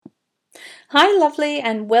Hi, lovely,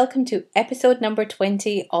 and welcome to episode number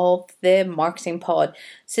 20 of the Marketing Pod.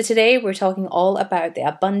 So, today we're talking all about the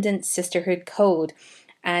Abundant Sisterhood Code.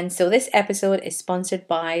 And so, this episode is sponsored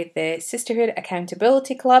by the Sisterhood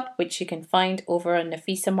Accountability Club, which you can find over on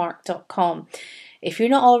nafisamark.com. If you're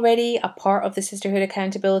not already a part of the Sisterhood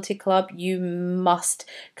Accountability Club, you must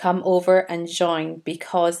come over and join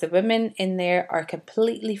because the women in there are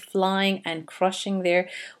completely flying and crushing their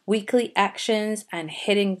weekly actions and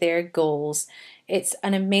hitting their goals. It's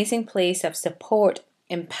an amazing place of support,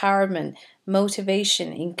 empowerment,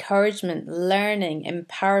 motivation, encouragement, learning,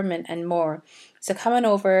 empowerment, and more. So come on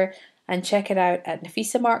over and check it out at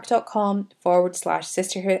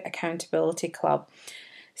nafisamark.com/Sisterhood Accountability Club.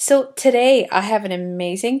 So today I have an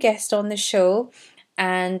amazing guest on the show,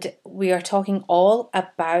 and we are talking all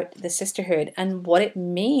about the sisterhood and what it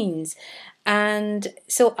means. And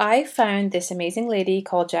so I found this amazing lady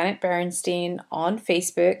called Janet Bernstein on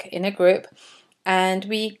Facebook in a group, and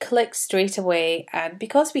we clicked straight away. And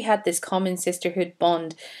because we had this common sisterhood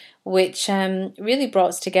bond, which really brought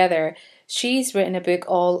us together, she's written a book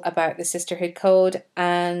all about the Sisterhood Code,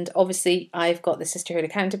 and obviously I've got the Sisterhood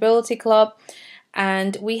Accountability Club.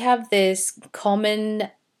 And we have this common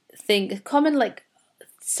like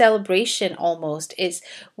celebration almost. It's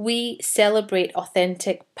we celebrate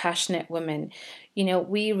authentic, passionate women. You know,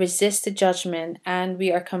 we resist the judgment and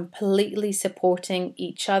we are completely supporting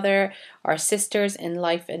each other, our sisters in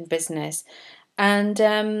life and business. And,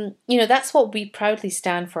 that's what we proudly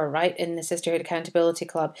stand for, right, in the Sisterhood Accountability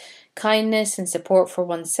Club. Kindness and support for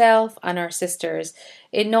oneself and our sisters.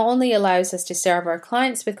 It not only allows us to serve our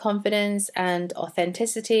clients with confidence and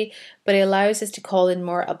authenticity, but it allows us to call in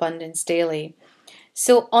more abundance daily.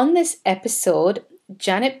 So on this episode,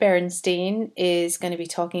 Janet Bernstein is going to be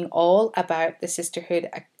talking all about the sisterhood,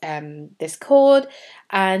 this code,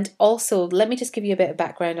 and also let me just give you a bit of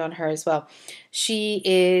background on her as well. She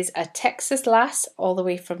is a Texas lass all the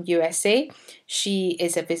way from USA. She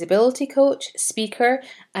is a visibility coach, speaker,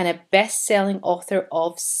 and a best-selling author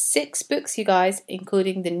of 6 books, you guys,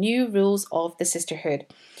 including The New Rules of the Sisterhood.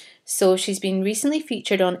 So she's been recently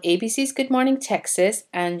featured on ABC's Good Morning Texas,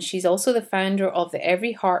 and she's also the founder of the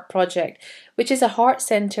Every Heart Project, which is a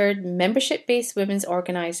heart-centered, membership-based women's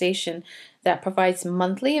organization that provides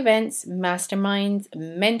monthly events, masterminds,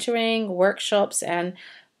 mentoring, workshops, and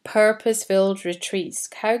purpose-filled retreats.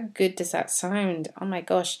 How good does that sound? Oh my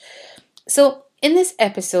gosh. So in this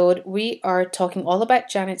episode, we are talking all about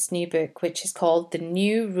Janet's new book, which is called The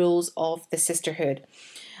New Rules of the Sisterhood.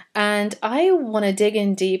 And I want to dig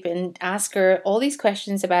in deep and ask her all these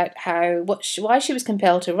questions about why she was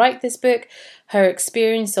compelled to write this book, her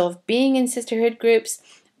experience of being in sisterhood groups,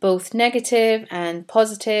 both negative and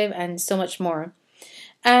positive, and so much more.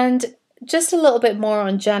 And just a little bit more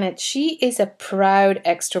on Janet. She is a proud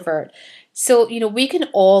extrovert. So, we can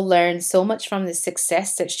all learn so much from the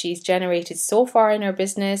success that she's generated so far in her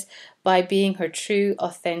business by being her true,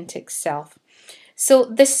 authentic self. So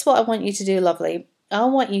this is what I want you to do, lovely. I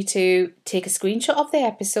want you to take a screenshot of the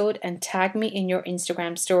episode and tag me in your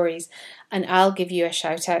Instagram stories, and I'll give you a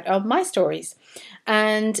shout out on my stories.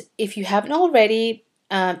 And if you haven't already,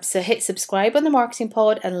 so hit subscribe on the Marketing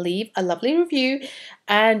Pod and leave a lovely review,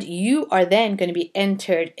 and you are then going to be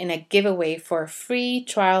entered in a giveaway for a free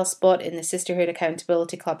trial spot in the Sisterhood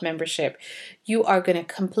Accountability Club membership. You are going to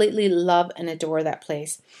completely love and adore that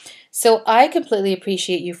place. So I completely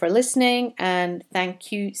appreciate you for listening, and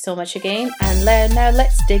thank you so much again. And now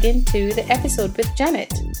let's dig into the episode with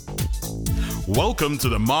Janet. Welcome to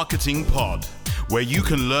the Marketing Pod, where you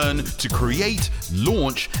can learn to create,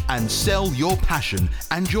 launch, and sell your passion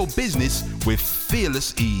and your business with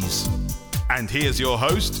fearless ease. And here's your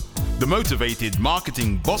host, the motivated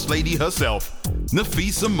marketing boss lady herself,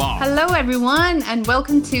 Nafisa Mark. Hello, everyone, and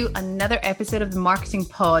welcome to another episode of the Marketing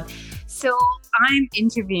Pod. So I'm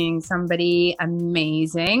interviewing somebody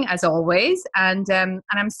amazing, as always, and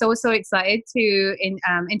I'm so excited to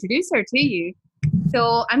introduce her to you.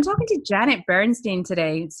 So I'm talking to Janet Bernstein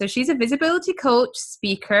today. So she's a visibility coach,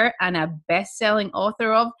 speaker, and a best-selling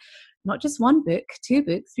author of not just 1 book, 2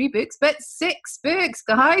 books, 3 books, but 6 books,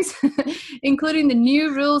 guys, including The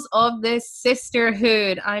New Rules of the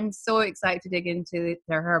Sisterhood. I'm so excited to dig into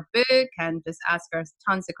her book and just ask her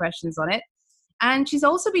tons of questions on it. And she's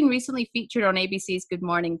also been recently featured on ABC's Good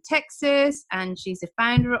Morning Texas, and she's the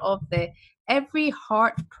founder of the Every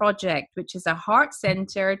Heart Project, which is a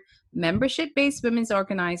heart-centered, membership-based women's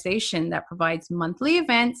organization that provides monthly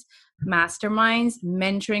events, masterminds,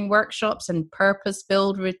 mentoring workshops, and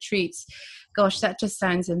purpose-filled retreats. Gosh, that just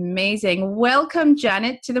sounds amazing. Welcome,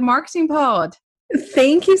 Janet, to the Marketing Pod.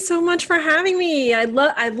 Thank you so much for having me. I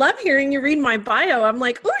love hearing you read my bio. I'm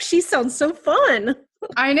like, oh, she sounds so fun.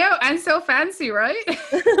 I know, and so fancy, right?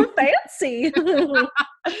 Fancy.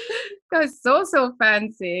 That's so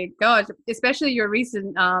fancy. Gosh, especially your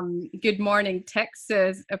recent Good Morning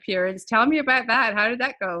Texas appearance. Tell me about that. How did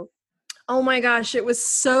that go? Oh my gosh, it was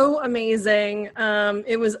so amazing.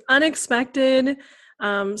 It was unexpected.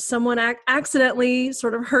 Someone accidentally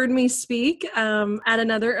sort of heard me speak at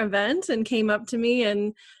another event and came up to me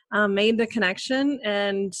and made the connection.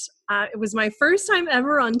 And it was my first time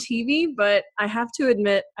ever on TV, but I have to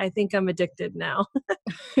admit, I think I'm addicted now.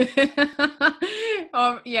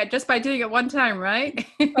 Oh, yeah, just by doing it one time, right?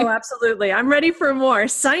 Oh, absolutely. I'm ready for more.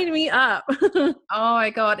 Sign me up. Oh my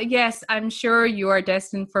God. Yes, I'm sure you are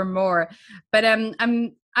destined for more. But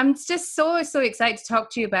I'm just so excited to talk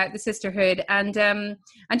to you about the sisterhood, and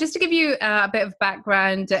just to give you a bit of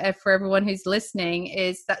background for everyone who's listening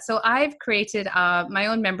is that so I've created my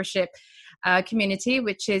own membership community,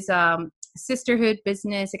 which is Sisterhood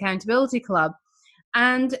Business Accountability Club.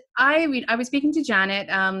 And I was speaking to Janet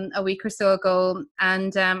a week or so ago,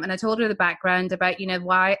 and I told her the background about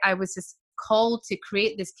why I was just called to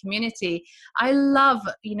create this community. I love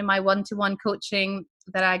my one-to-one coaching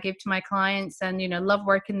that I give to my clients, and love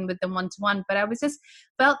working with them one-to-one. But I was just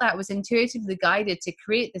felt that I was intuitively guided to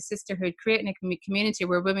create the sisterhood, creating a community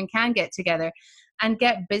where women can get together and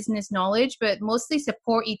get business knowledge, but mostly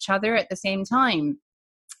support each other at the same time.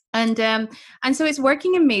 And so it's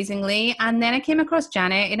working amazingly. And then I came across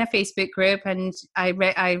Janet in a Facebook group, and I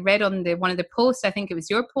read on the one of the posts, I think it was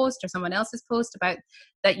your post or someone else's post, about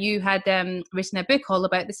that you had written a book all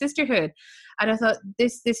about the sisterhood. And I thought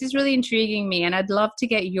this is really intriguing me, and I'd love to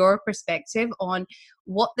get your perspective on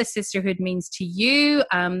what the sisterhood means to you.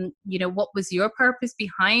 What was your purpose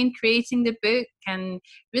behind creating the book, and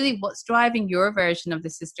really what's driving your version of the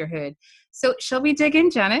sisterhood. So shall we dig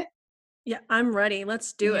in, Janet? Yeah, I'm ready.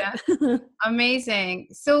 Let's do Yeah. it. Amazing.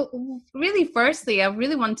 So, really, firstly, I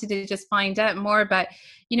really wanted to just find out more about,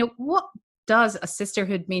 what does a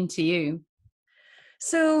sisterhood mean to you?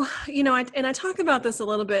 So, I talk about this a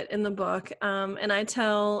little bit in the book, and I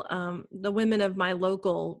tell the women of my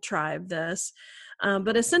local tribe this.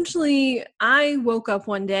 But essentially, I woke up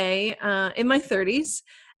one day in my 30s.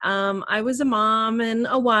 I was a mom and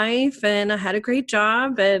a wife, and I had a great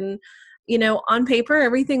job. And, on paper,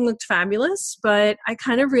 everything looked fabulous. But I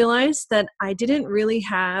kind of realized that I didn't really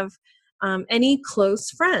have any close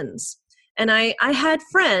friends. And I had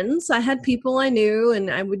friends, I had people I knew, and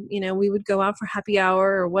I would, we would go out for happy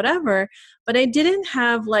hour or whatever, but I didn't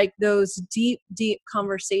have like those deep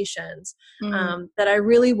conversations Mm, that I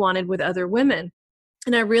really wanted with other women.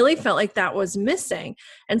 And I really felt like that was missing.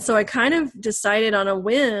 And so I kind of decided on a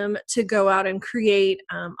whim to go out and create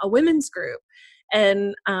a women's group.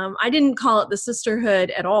 And I didn't call it the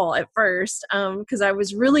sisterhood at all at first, because I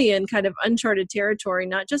was really in kind of uncharted territory,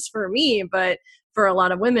 not just for me, but for a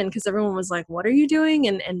lot of women, because everyone was like, what are you doing?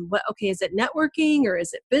 And what, okay, is it networking or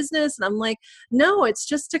is it business? And I'm like, no, it's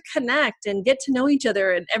just to connect and get to know each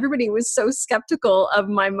other. And everybody was so skeptical of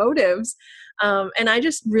my motives. And I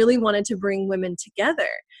just really wanted to bring women together.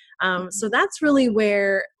 So that's really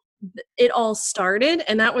where it all started.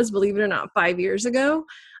 And that was, believe it or not, 5 years ago.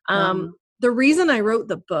 wow. The reason I wrote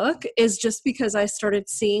the book is just because I started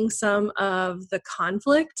seeing some of the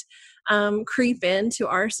conflict creep into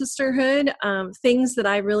our sisterhood, things that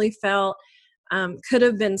I really felt could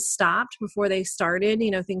have been stopped before they started,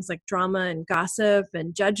 things like drama and gossip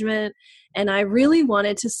and judgment. And I really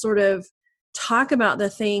wanted to sort of talk about the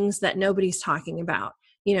things that nobody's talking about,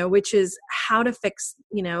 which is how to fix,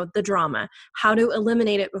 the drama, how to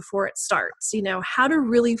eliminate it before it starts, how to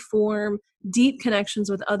really form deep connections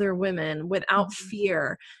with other women without Mhm.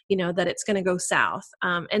 fear, that it's going to go south.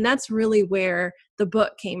 And that's really where the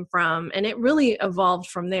book came from. And it really evolved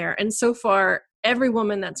from there. And so far, every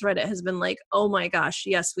woman that's read it has been like, oh my gosh,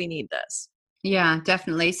 yes, we need this. Yeah,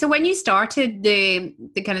 definitely. So when you started the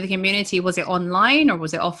kind of the community, was it online or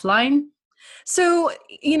was it offline? So,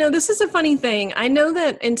 this is a funny thing. I know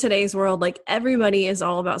that in today's world, like everybody is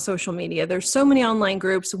all about social media. There's so many online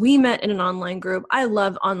groups. We met in an online group. I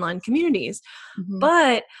love online communities. Hmm.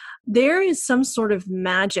 But there is some sort of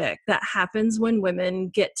magic that happens when women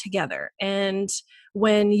get together. And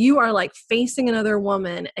when you are like facing another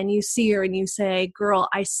woman and you see her and you say, girl,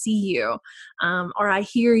 I see you, or I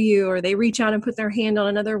hear you, or they reach out and put their hand on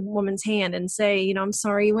another woman's hand and say, I'm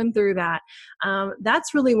sorry you went through that.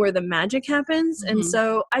 That's really where the magic happens. And Hmm.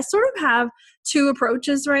 so I sort of have two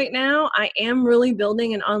approaches right now. I am really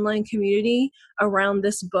building an online community around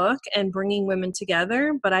this book and bringing women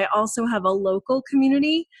together, but I also have a local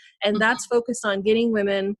community, and that's focused on getting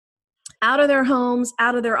women out of their homes,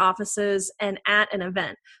 out of their offices, and at an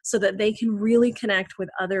event so that they can really connect with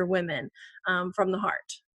other women from the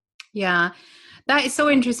heart. Yeah, that is so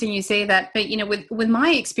interesting you say that. But, with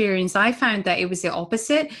my experience, I found that it was the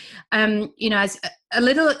opposite. As a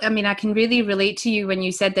little, I can really relate to you when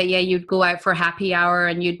you said that, yeah, you'd go out for happy hour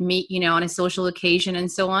and you'd meet, on a social occasion and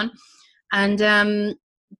so on. And,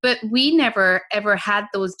 but we never ever had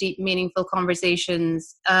those deep, meaningful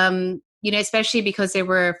conversations. Especially because they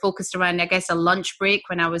were focused around, I guess, a lunch break.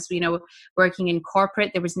 When I was, working in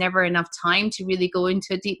corporate, there was never enough time to really go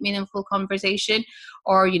into a deep, meaningful conversation.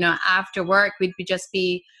 Or, after work, we'd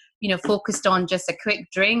be focused on just a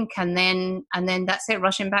quick drink, and then that's it,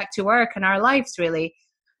 rushing back to work and our lives, really.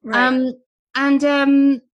 Right. And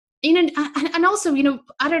also,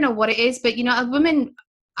 I don't know what it is, but, a woman,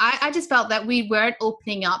 I just felt that we weren't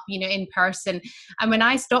opening up, in person. And when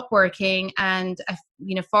I stopped working and I,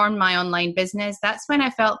 formed my online business, that's when I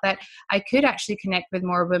felt that I could actually connect with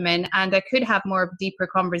more women and I could have more deeper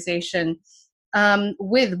conversation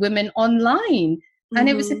with women online. And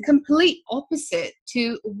it was a complete opposite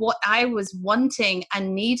to what I was wanting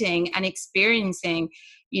and needing and experiencing,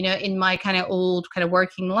 in my kind of old kind of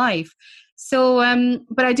working life. So,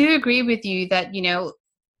 but I do agree with you that,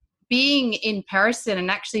 being in person and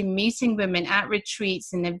actually meeting women at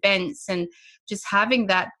retreats and events and just having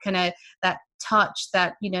that kind of that touch,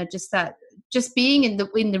 that just being in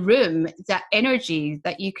the room, that energy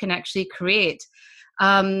that you can actually create,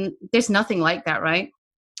 there's nothing like that, right?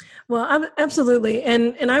 Well, absolutely.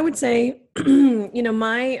 And I would say,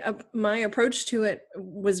 my approach to it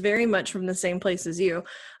was very much from the same place as you.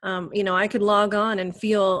 I could log on and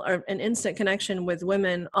feel an instant connection with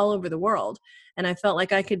women all over the world. And I felt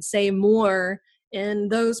like I could say more in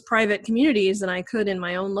those private communities than I could in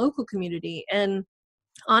my own local community. And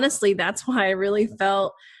honestly, that's why I really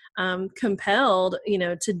felt compelled,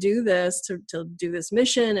 to do this, to do this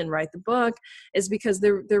mission and write the book, is because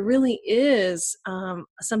there really is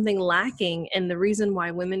something lacking, and the reason why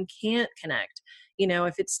women can't connect,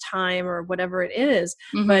 if it's time or whatever it is.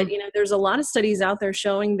 Mm-hmm. But, there's a lot of studies out there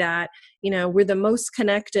showing that, we're the most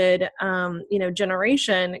connected,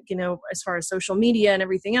 generation, as far as social media and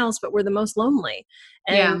everything else, but we're the most lonely.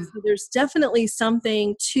 And so there's definitely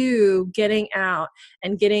something to getting out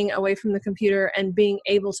and getting away from the computer and being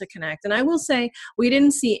able to connect. And I will say, we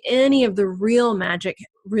didn't see any of the real magic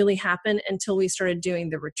really happen until we started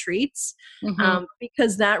doing the retreats,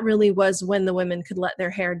 because that really was when the women could let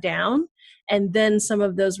their hair down. And then some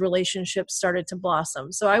of those relationships started to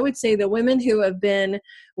blossom. So I would say the women who have been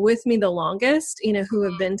with me the longest, who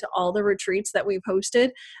have been to all the retreats that we've hosted,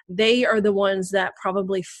 they are the ones that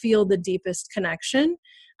probably feel the deepest connection.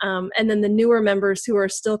 And then the newer members who are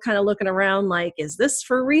still kind of looking around like, is this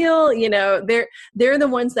for real? They're the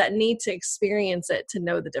ones that need to experience it to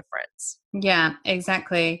know the difference. Yeah,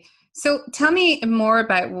 exactly. So tell me more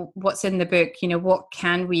about what's in the book. What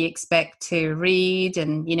can we expect to read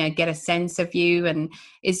and, get a sense of you? And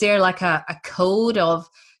is there like a code of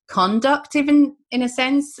conduct, even in a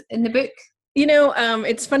sense, in the book?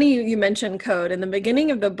 It's funny you mentioned code. In the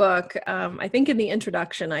beginning of the book, I think in the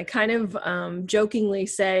introduction, I kind of jokingly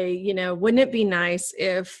say, wouldn't it be nice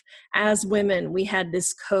if as women we had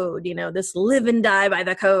this code, this live and die by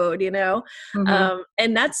the code,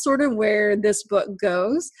 and that's sort of where this book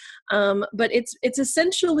goes. But it's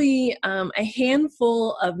essentially a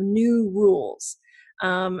handful of new rules.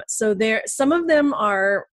 So some of them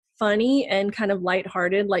are funny and kind of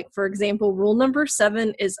lighthearted. Like, for example, rule number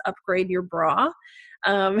 7 is upgrade your bra.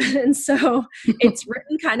 And so it's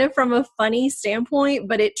written kind of from a funny standpoint,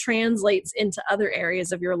 but it translates into other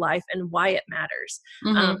areas of your life and why it matters,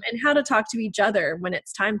 and how to talk to each other when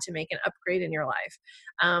it's time to make an upgrade in your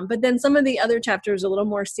life. But then some of the other chapters are a little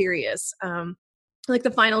more serious. Like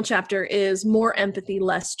the final chapter is more empathy,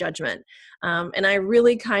 less judgment. And I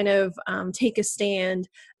really kind of take a stand,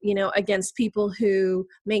 against people who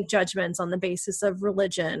make judgments on the basis of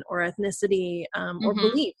religion or ethnicity or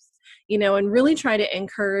beliefs, and really try to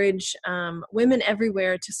encourage women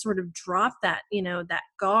everywhere to sort of drop that, that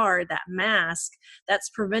guard, that mask that's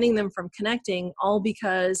preventing them from connecting, all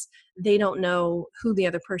because they don't know who the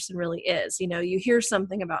other person really is. You hear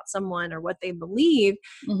something about someone or what they believe,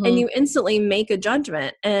 and you instantly make a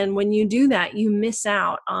judgment. And when you do that, you miss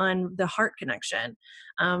out on the heart connection.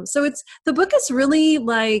 So the book is really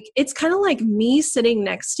like, it's kind of like me sitting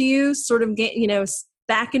next to you, sort of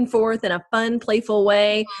back and forth in a fun, playful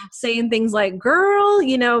way, saying things like, girl,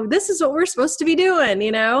 this is what we're supposed to be doing,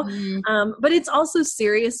 Mm. but it's also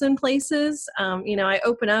serious in places. I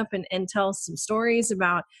open up and tell some stories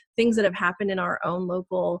about things that have happened in our own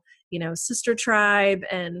local, sister tribe.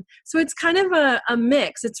 And so it's kind of a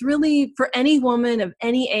mix. It's really for any woman of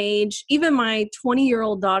any age. Even my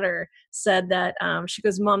 20-year-old daughter said that she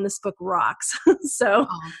goes, Mom, this book rocks. So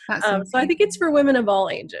Oh, that's so I think it's amazing. for women of all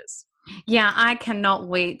ages. Yeah, I cannot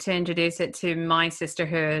wait to introduce it to my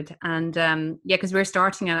sisterhood. And yeah, because we're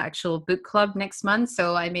starting an actual book club next month.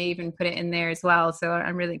 So I may even put it in there as well. So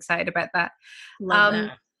I'm really excited about that. Love Um,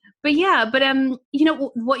 that. but yeah, but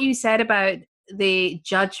what you said about the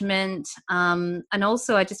judgment, and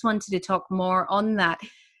also I just wanted to talk more on that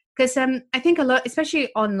because I think a lot, especially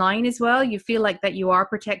online as well, you feel like that you are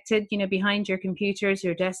protected, behind your computers,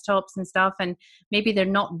 your desktops and stuff, and maybe they're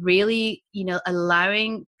not really,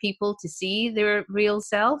 allowing people to see their real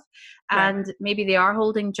self, Right. and maybe they are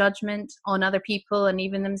holding judgment on other people and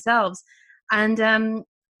even themselves, and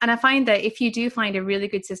I find that if you do find a really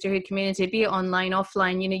good sisterhood community, be it online,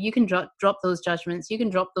 offline, you can drop those judgments, you can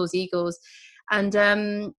drop those egos,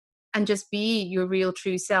 and just be your real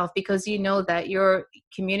true self, because you know that your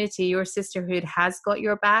community, your sisterhood has got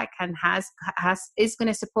your back and is going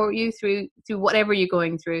to support you through whatever you're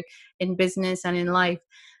going through in business and in life.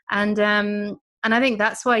 And I think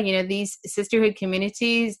that's why, these sisterhood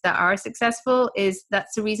communities that are successful,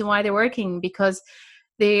 that's the reason why they're working, because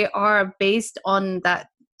they are based on that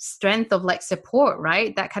strength of like support,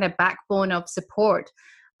 right? That kind of backbone of support.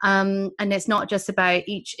 And it's not just about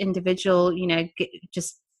each individual,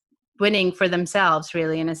 just winning for themselves,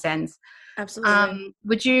 really, in a sense. Absolutely.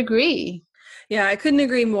 Would you agree? Yeah, I couldn't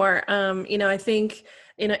agree more. I think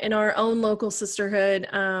in our own local sisterhood,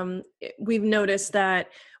 we've noticed that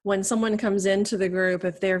when someone comes into the group,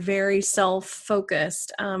 if they're very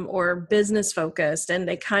self-focused or business-focused, and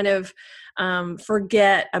they kind of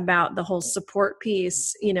forget about the whole support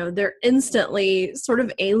piece, they're instantly sort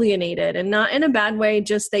of alienated, and not in a bad way,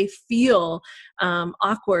 just they feel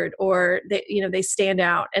awkward, or they stand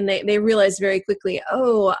out, and they realize very quickly,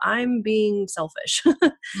 oh, I'm being selfish.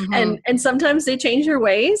 Mm-hmm. And sometimes they change their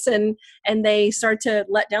ways, and they start to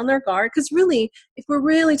let down their guard, because really, if we're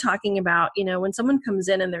really talking about, when someone comes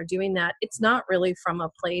in and they're doing that, it's not really from a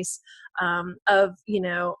place of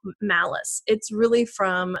malice. It's really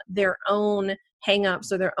from their own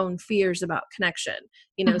hangups or their own fears about connection.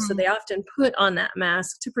 So Mm-hmm. they often put on that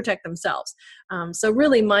mask to protect themselves. So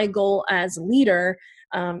really, my goal as a leader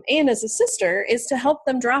and as a sister is to help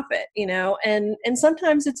them drop it, and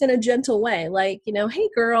sometimes it's in a gentle way, like, hey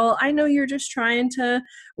girl, I know you're just trying to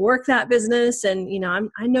work that business, and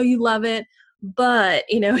I know you love it, but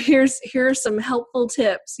here are some helpful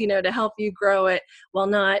tips, to help you grow it while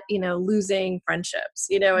not, losing friendships,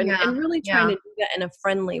 Yeah, and really trying yeah. to do that in a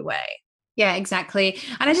friendly way. Yeah, exactly.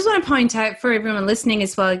 And I just want to point out for everyone listening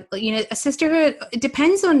as well, a sisterhood, it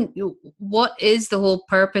depends on what is the whole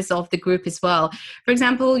purpose of the group as well. For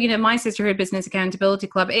example, my sisterhood business accountability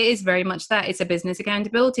club, it is very much that. It's a business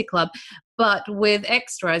accountability club. But with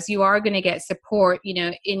extras, you are going to get support,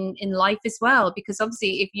 in life as well. Because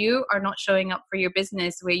obviously, if you are not showing up for your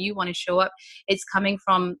business the way you want to show up, it's coming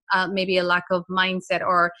from maybe a lack of mindset,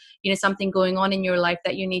 or, something going on in your life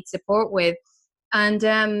that you need support with.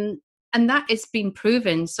 And that it's been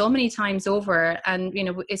proven so many times over, and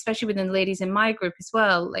especially within the ladies in my group as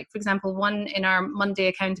well. Like, for example, one in our Monday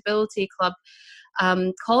accountability club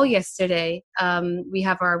call yesterday, we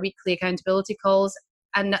have our weekly accountability calls,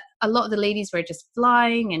 and a lot of the ladies were just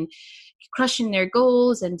flying and crushing their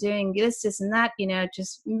goals and doing this and that,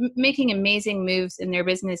 just making amazing moves in their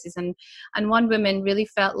businesses. And one woman really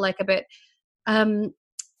felt like a bit um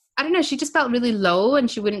I don't know, she just felt really low,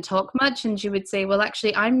 and she wouldn't talk much, and she would say, well,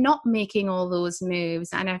 actually, I'm not making all those moves,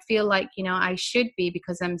 and I feel like, I should be,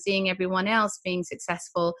 because I'm seeing everyone else being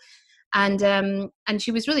successful. And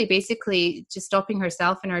she was really basically just stopping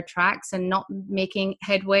herself in her tracks and not making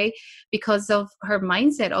headway because of her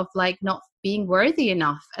mindset of like not being worthy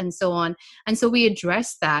enough and so on. And so we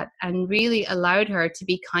addressed that and really allowed her to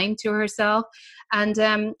be kind to herself. And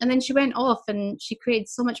then she went off and she created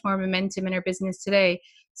so much more momentum in her business today.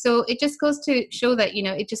 So it just goes to show that,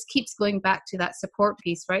 it just keeps going back to that support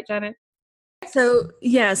piece, right, Janet? So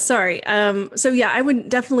yeah, sorry. So yeah, I would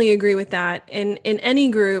definitely agree with that. In any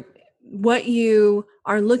group, what you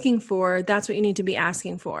are looking for, that's what you need to be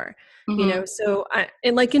asking for. You Mm-hmm. know, so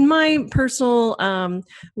and like in my personal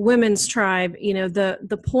women's tribe, you know,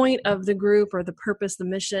 the point of the group, or the purpose,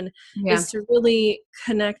 the mission, Yeah. is to really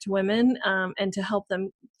connect women, and to help them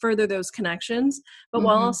further those connections, but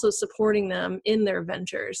while Mm-hmm. also supporting them in their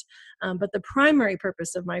ventures. But the primary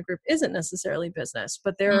purpose of my group isn't necessarily business,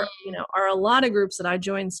 but there, you know, are a lot of groups that I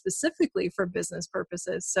join specifically for business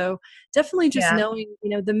purposes. So definitely just Yeah. knowing, you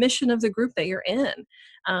know, the mission of the group that you're in.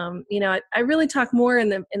 You know, I really talk more in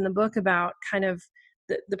the book about kind of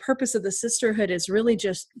the purpose of the sisterhood is really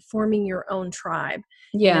just forming your own tribe.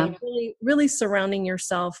 You Yeah. know, really surrounding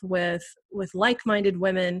yourself with like-minded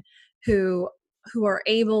women who are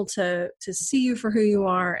able to see you for who you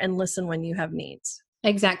are and listen when you have needs.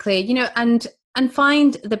 Exactly. You know, and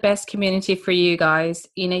find the best community for you guys.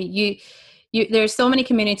 You know, you there's so many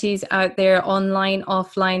communities out there, online,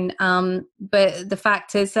 offline. But the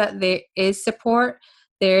fact is that there is support,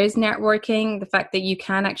 there is networking. The fact that you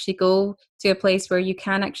can actually go to a place where you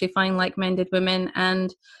can actually find like-minded women,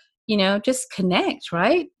 and you know, just connect.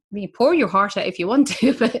 Right? I mean, pour your heart out if you want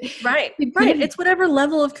to, but Right. connect. It's whatever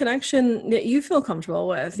level of connection that you feel comfortable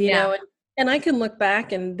with, you Yeah. know, and I can look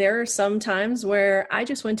back, and there are some times where I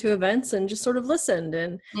just went to events and just sort of listened,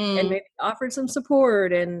 and Mm, maybe offered some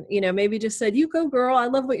support, and, you know, maybe just said, "You go, girl. I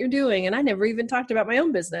love what you're doing." And I never even talked about my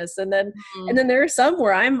own business. mm, And then there are some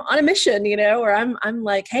where I'm on a mission, you know, where I'm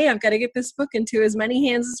like, "Hey, I've got to get this book into as many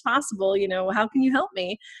hands as possible. You know, how can you help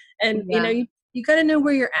me?" And, you know, yeah. you got to know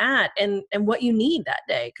where you're at and what you need that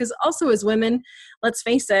day. Because also as women, let's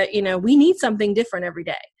face it, you know, we need something different every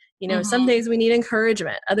day. You know, some Mm-hmm. days we need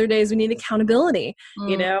encouragement. Other days we need accountability.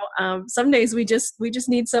 You Mm. know, some days we just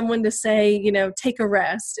need someone to say, you know, take a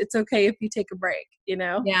rest. It's okay if you take a break. You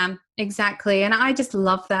know. Yeah, exactly. And I just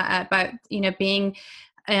love that about, you know, being,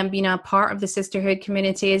 you know, a part of the sisterhood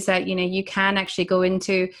community, is that, you know, you can actually go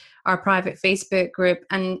into our private Facebook group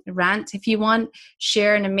and rant if you want,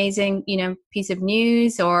 share an amazing, you know, piece of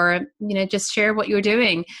news, or, you know, just share what you're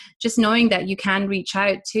doing. Just knowing that you can reach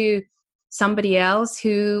out to somebody else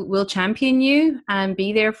who will champion you and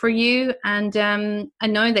be there for you, and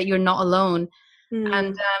knowing that you're not alone.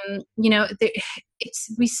 And Mm. you know,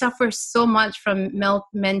 we suffer so much from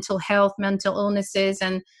mental health, mental illnesses,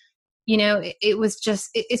 and you know, it's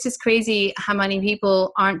just crazy how many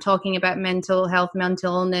people aren't talking about mental health,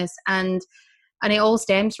 mental illness, and it all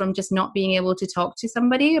stems from just not being able to talk to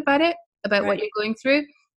somebody about it, about what Right. you're going through.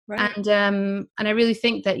 Right. And I really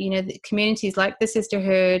think that, you know, the communities like the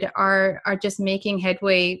sisterhood are just making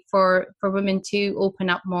headway for women to open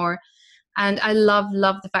up more. And I love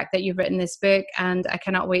the fact that you've written this book, and I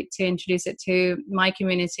cannot wait to introduce it to my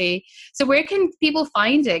community. So where can people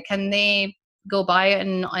find it? Can they go buy it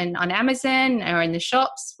on Amazon or in the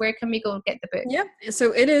shops? Where can we go get the book? Yep.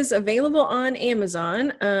 So it is available on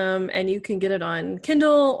Amazon, and you can get it on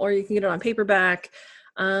Kindle, or you can get it on paperback.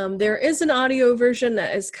 There is an audio version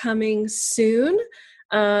that is coming soon,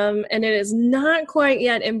 and it is not quite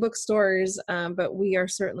yet in bookstores, but we are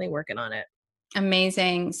certainly working on it.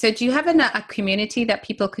 Amazing. So do you have a community that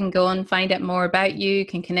people can go and find out more about you,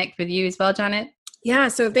 can connect with you as well, Janet? Yeah,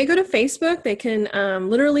 so if they go to Facebook, they can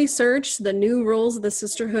literally search the New Rules of the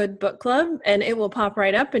Sisterhood Book Club, and it will pop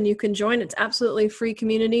right up, and you can join. It's absolutely free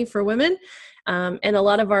community for women. And a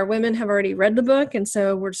lot of our women have already read the book, and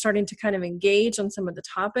so we're starting to kind of engage on some of the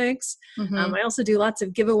topics. Mm-hmm. I also do lots of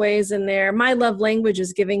giveaways in there. My love language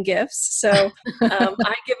is giving gifts, so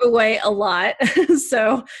I give away a lot.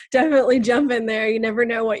 So definitely jump in there. You never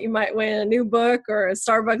know what you might win, a new book or a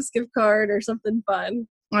Starbucks gift card or something fun.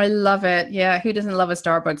 I love it. Yeah. Who doesn't love a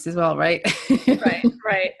Starbucks as well, right? Right,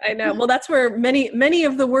 right. I know. Well, that's where many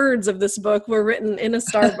of the words of this book were written in a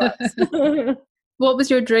Starbucks. What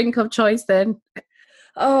was your drink of choice then?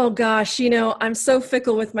 Oh gosh, you know, I'm so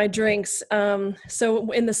fickle with my drinks.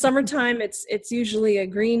 So in the summertime, it's usually a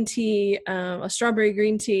green tea, a strawberry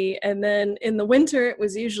green tea, and then in the winter, it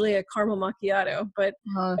was usually a caramel macchiato. But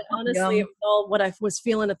Oh, honestly, yum. it was all what I was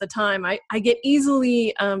feeling at the time. I get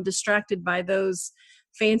easily distracted by those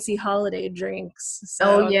fancy holiday drinks.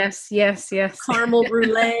 Oh, So yes, yes, yes. caramel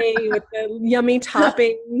brulee with the yummy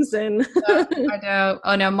toppings and I know.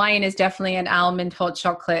 Oh no, mine is definitely an almond hot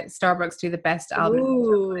chocolate. Starbucks do the best almond hot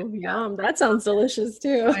chocolate. ooh, yum. That sounds delicious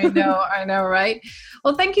too. I know, right?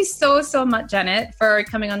 Well, thank you so much, Janet, for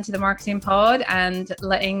coming onto the Marketing Pod and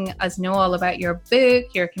letting us know all about your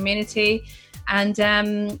book, your community. And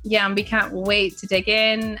yeah, we can't wait to dig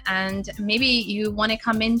in. And maybe you want to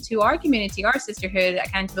come into our community, our Sisterhood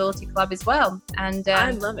Accountability Club as well. And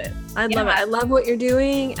I love it. I love it. I love what you're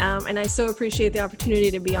doing. And I so appreciate the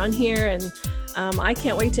opportunity to be on here. And I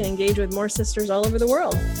can't wait to engage with more sisters all over the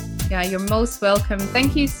world. Yeah, you're most welcome.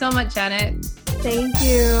 Thank you so much, Janet. Thank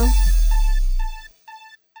you.